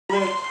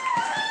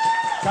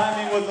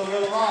Timing was a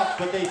little off,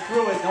 but they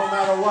threw it no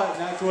matter what, and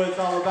that's what it's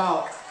all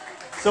about.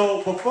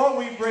 So before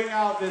we bring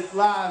out these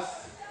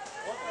last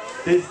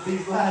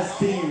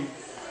teams,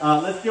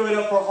 let's give it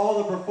up for all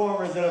the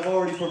performers that have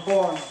already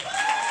performed.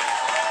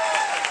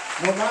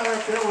 No matter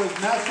if there was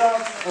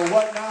mess-ups or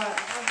whatnot,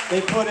 they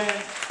put in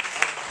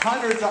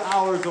hundreds of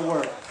hours of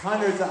work.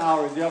 Hundreds of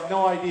hours. You have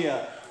no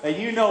idea. And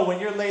you know when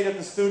you're late at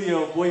the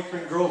studio,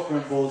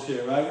 boyfriend-girlfriend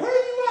bullshit, right? Where are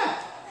you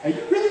at? Are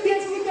you really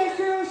dancing with that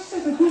girl? She's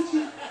like a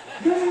Gucci.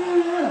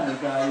 I'm the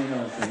guy, you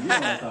know what I'm saying. You know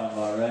what I'm talking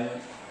about, right?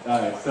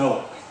 Alright,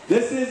 so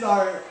this is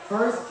our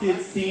first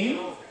kids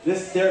team.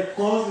 They're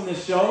closing the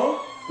show.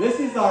 This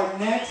is our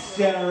next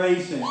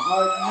generation.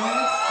 Our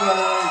next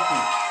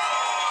generation.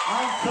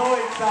 I'm so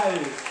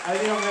excited. I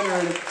think I'm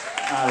gonna,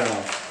 I don't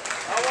know.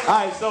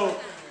 Alright, so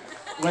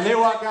when they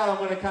walk out, I'm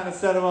gonna kind of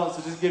set them up,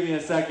 so just give me a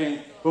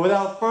second. But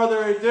without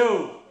further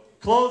ado,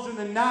 closing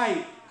the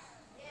night,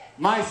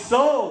 my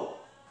soul,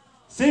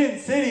 Sin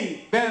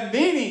City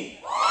Bambini.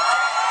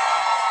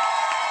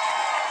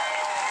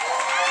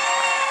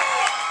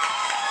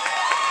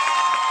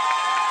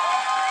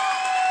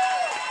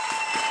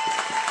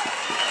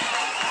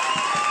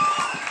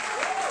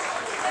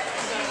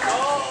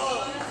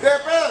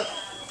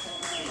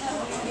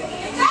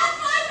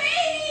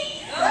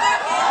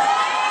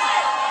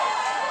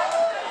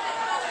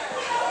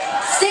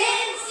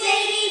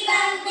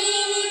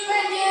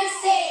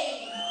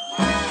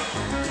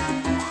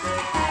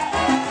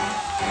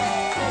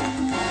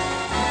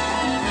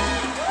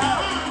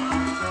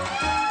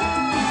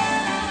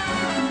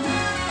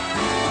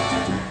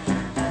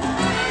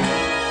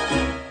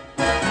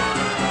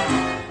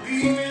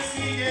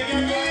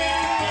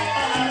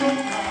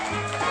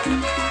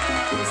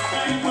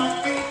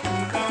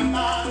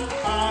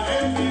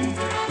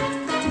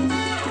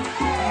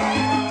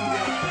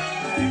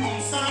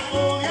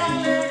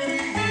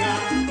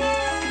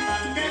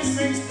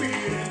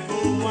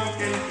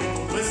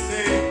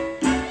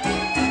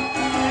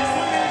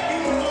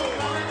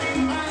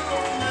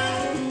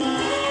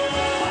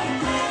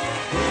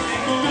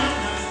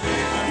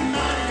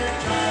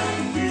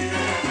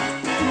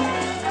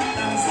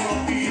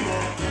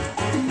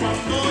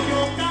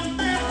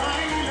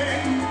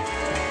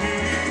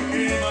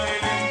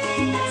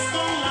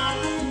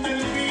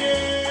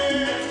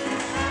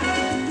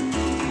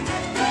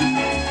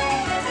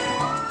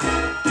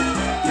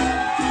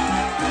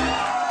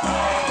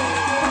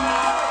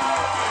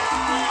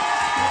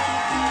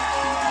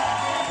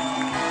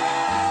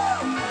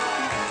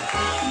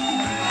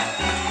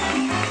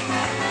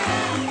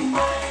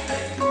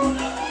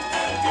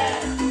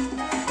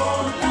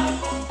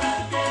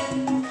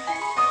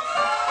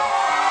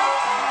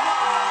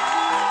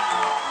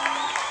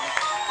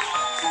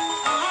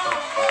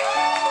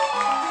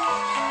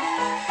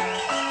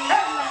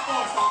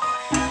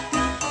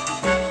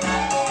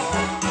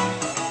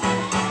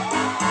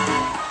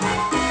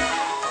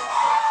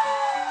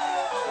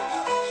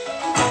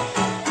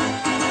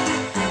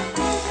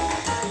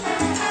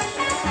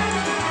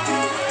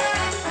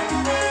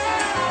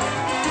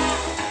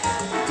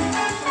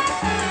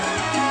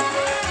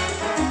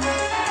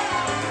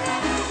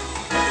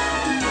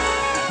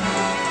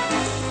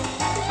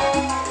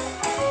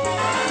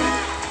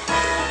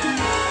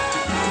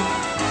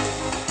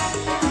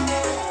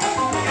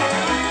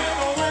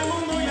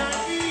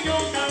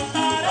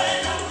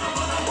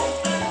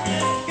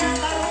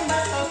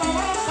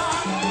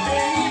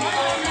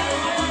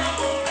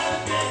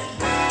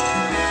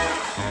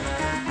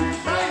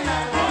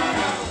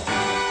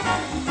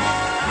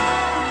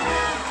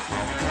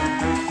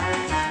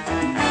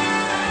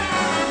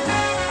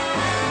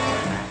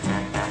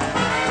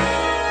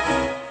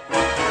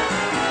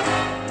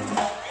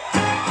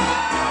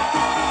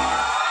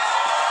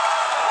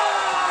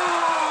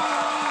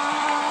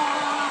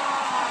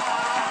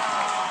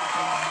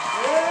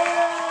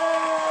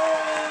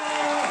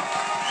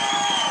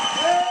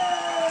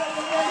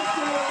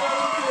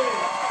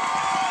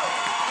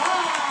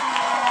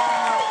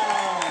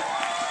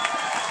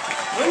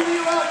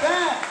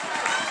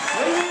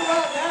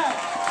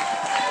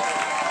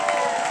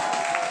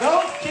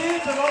 Those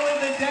kids have only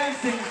been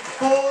dancing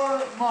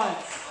 4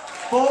 months.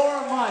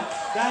 4 months,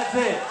 that's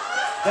it.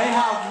 They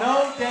have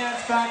no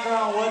dance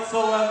background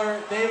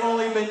whatsoever. They've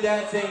only been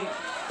dancing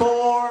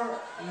 4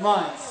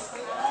 months.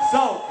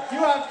 So, if you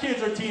have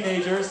kids or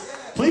teenagers,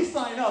 please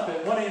sign up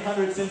at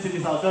 1-800 City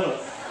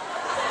Salseros.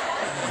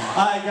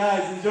 Alright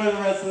guys, enjoy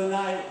the rest of the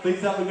night.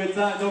 Please have a good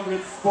time. Don't forget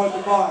to support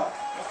the bar.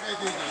 Okay,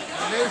 DJ.